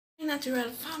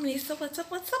natural family. So what's up?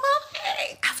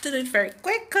 Hey, I have to do it very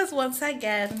quick because once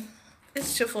again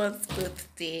it's Chiffons'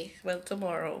 birthday. Well,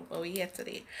 tomorrow, but we're here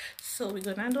today. So we're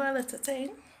gonna do a little thing.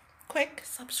 Quick,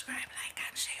 subscribe, like,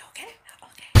 and share, okay?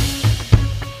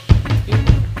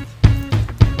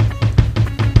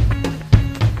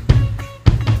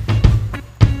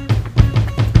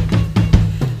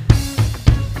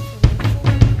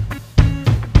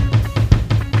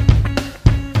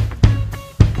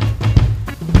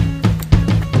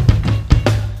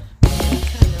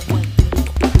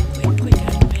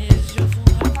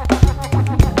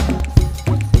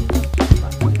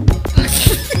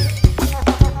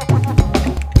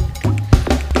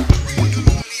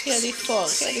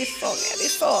 Get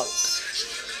this fog.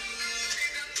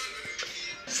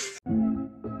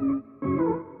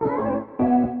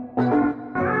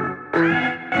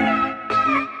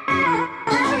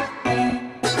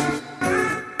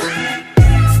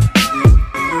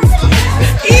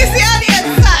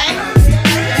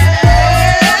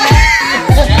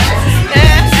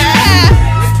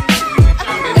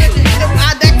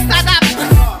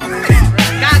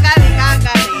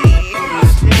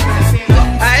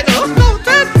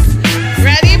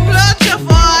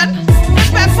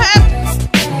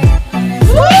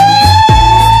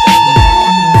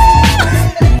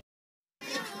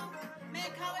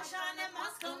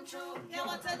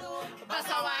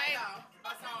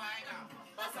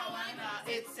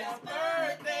 It's his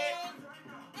birthday.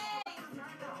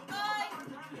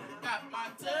 Got my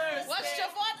Thursday. What's your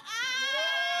phone?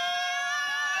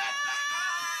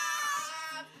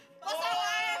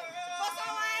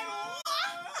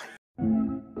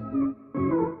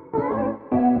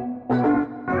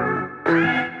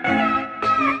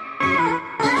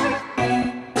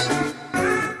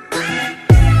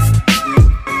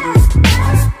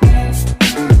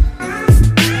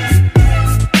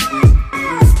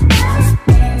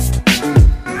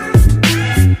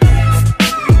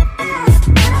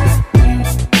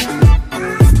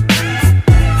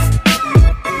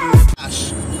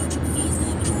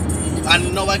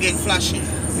 And now again flashing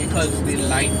because the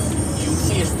light, you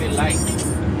see it's the light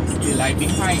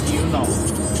behind you now.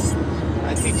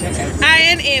 I think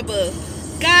I enable.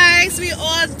 Guys, we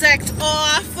all decked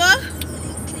off.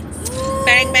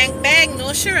 Bang, bang, bang.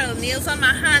 No Cheryl nails on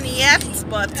my hand yet,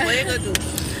 but what you gonna do?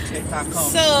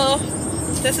 So,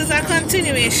 this is a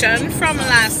continuation from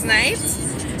last night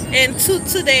into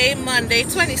today, Monday,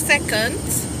 22nd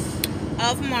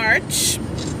of March.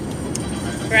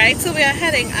 Right, so we are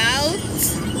heading out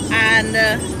and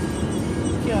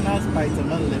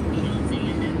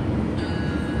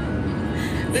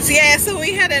yeah, so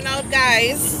we heading out,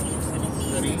 guys.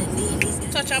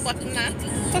 Touch our button now.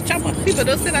 Touch our button. People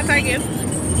don't say that again.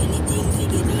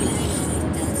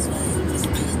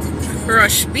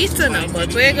 Rush beater now,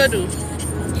 but what you gonna do?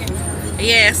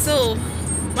 Yeah, so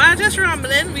while just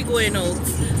rambling, we going out.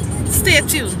 Stay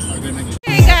tuned.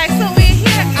 Hey guys, so we're here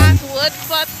at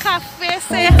Woodford Cafe.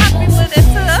 Say happy birthday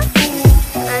to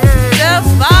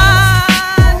Devon.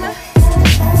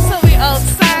 So we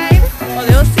outside. Well,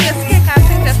 you'll see a cake and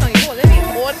take this on you. Well, let me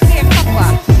own cake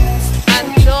copper. And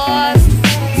John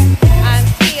and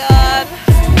Theon.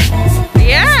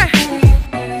 Yeah.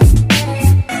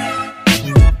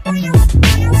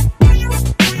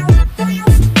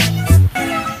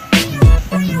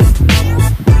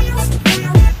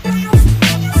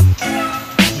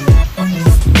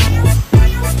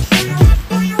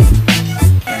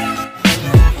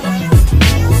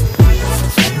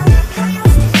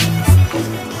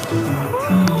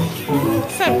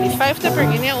 To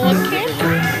bring in your own cake.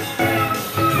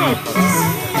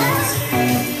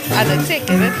 And they're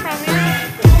taking it from you.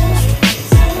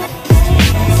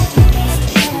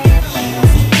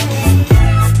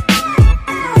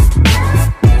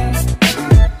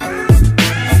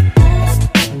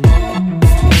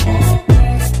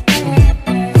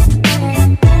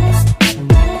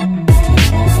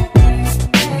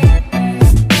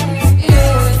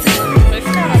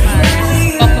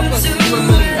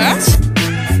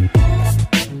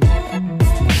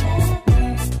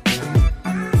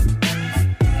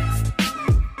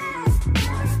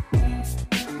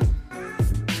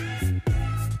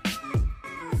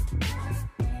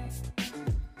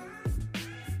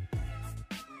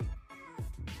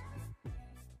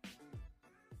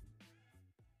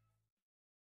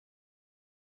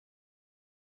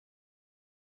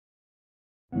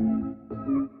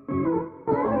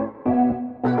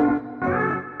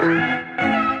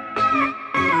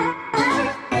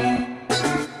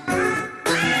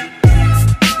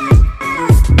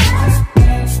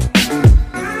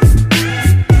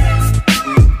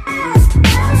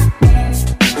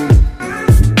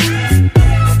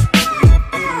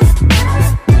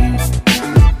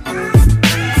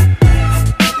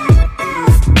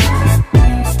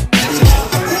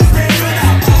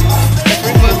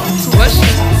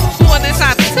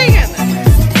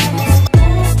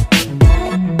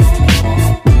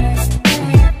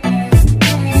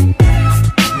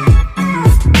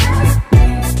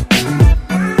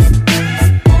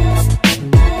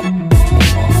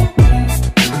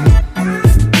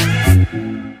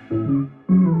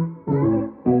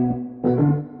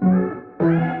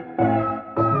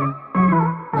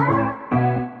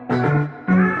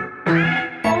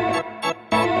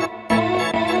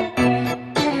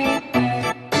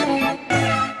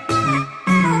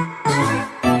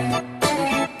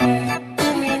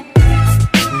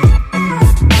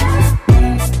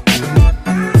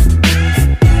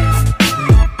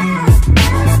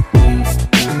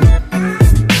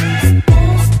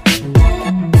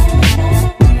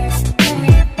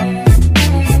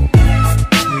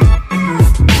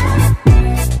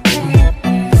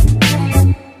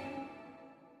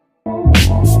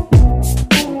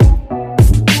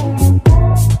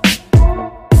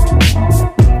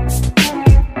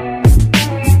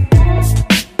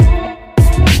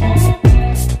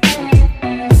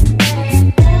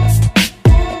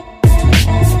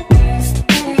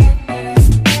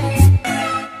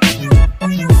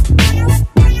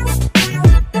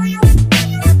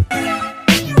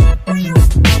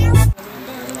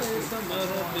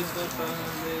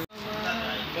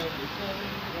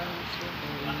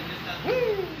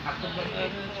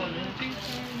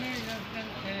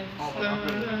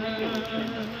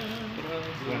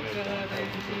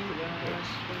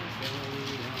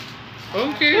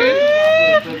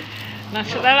 Okay.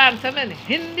 National anthem in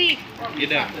Hindi. Get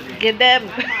them. Get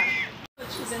them.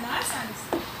 She's in our son's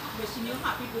wishing you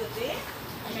happy birthday.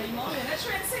 Many more. We're not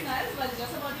trained singers, but it's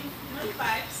just about the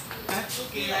vibes. That's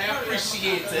okay, I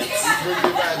appreciate it.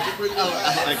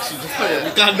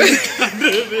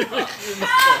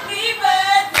 Happy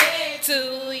birthday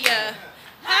To ya.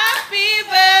 Happy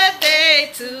birthday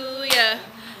to ya.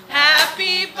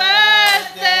 Happy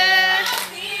birthday.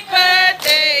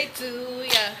 Birthday to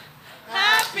ya.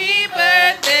 Happy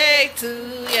birthday to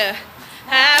ya.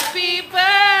 Happy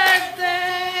birthday.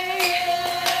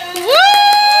 Woo!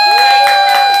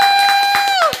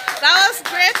 That was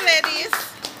great, ladies.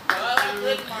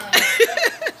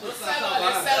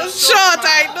 Short,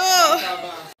 I know.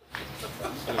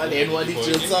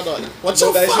 What's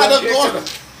your father gone?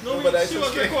 No, she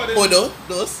was recording. Oh, no?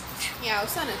 Those? Yeah, I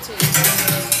was on it too.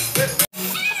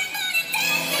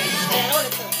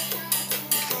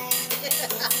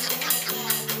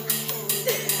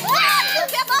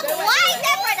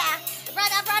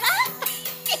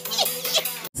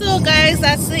 So guys,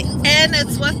 that's the end.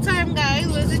 It's what time, guys?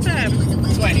 What's the time?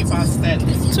 20 past 10.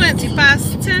 20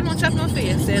 past 10. Watch out my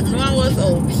face. And no one was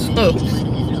out. Oh.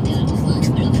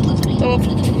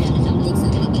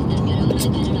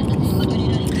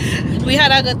 We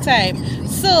had a good time.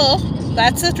 So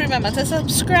that's it. Remember to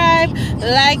subscribe,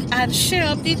 like, and share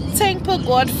up the thing. Put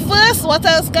God first. What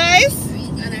else, guys?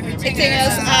 And Everything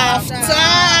else after.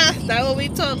 That's what we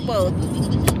talk about.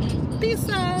 Peace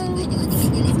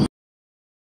out.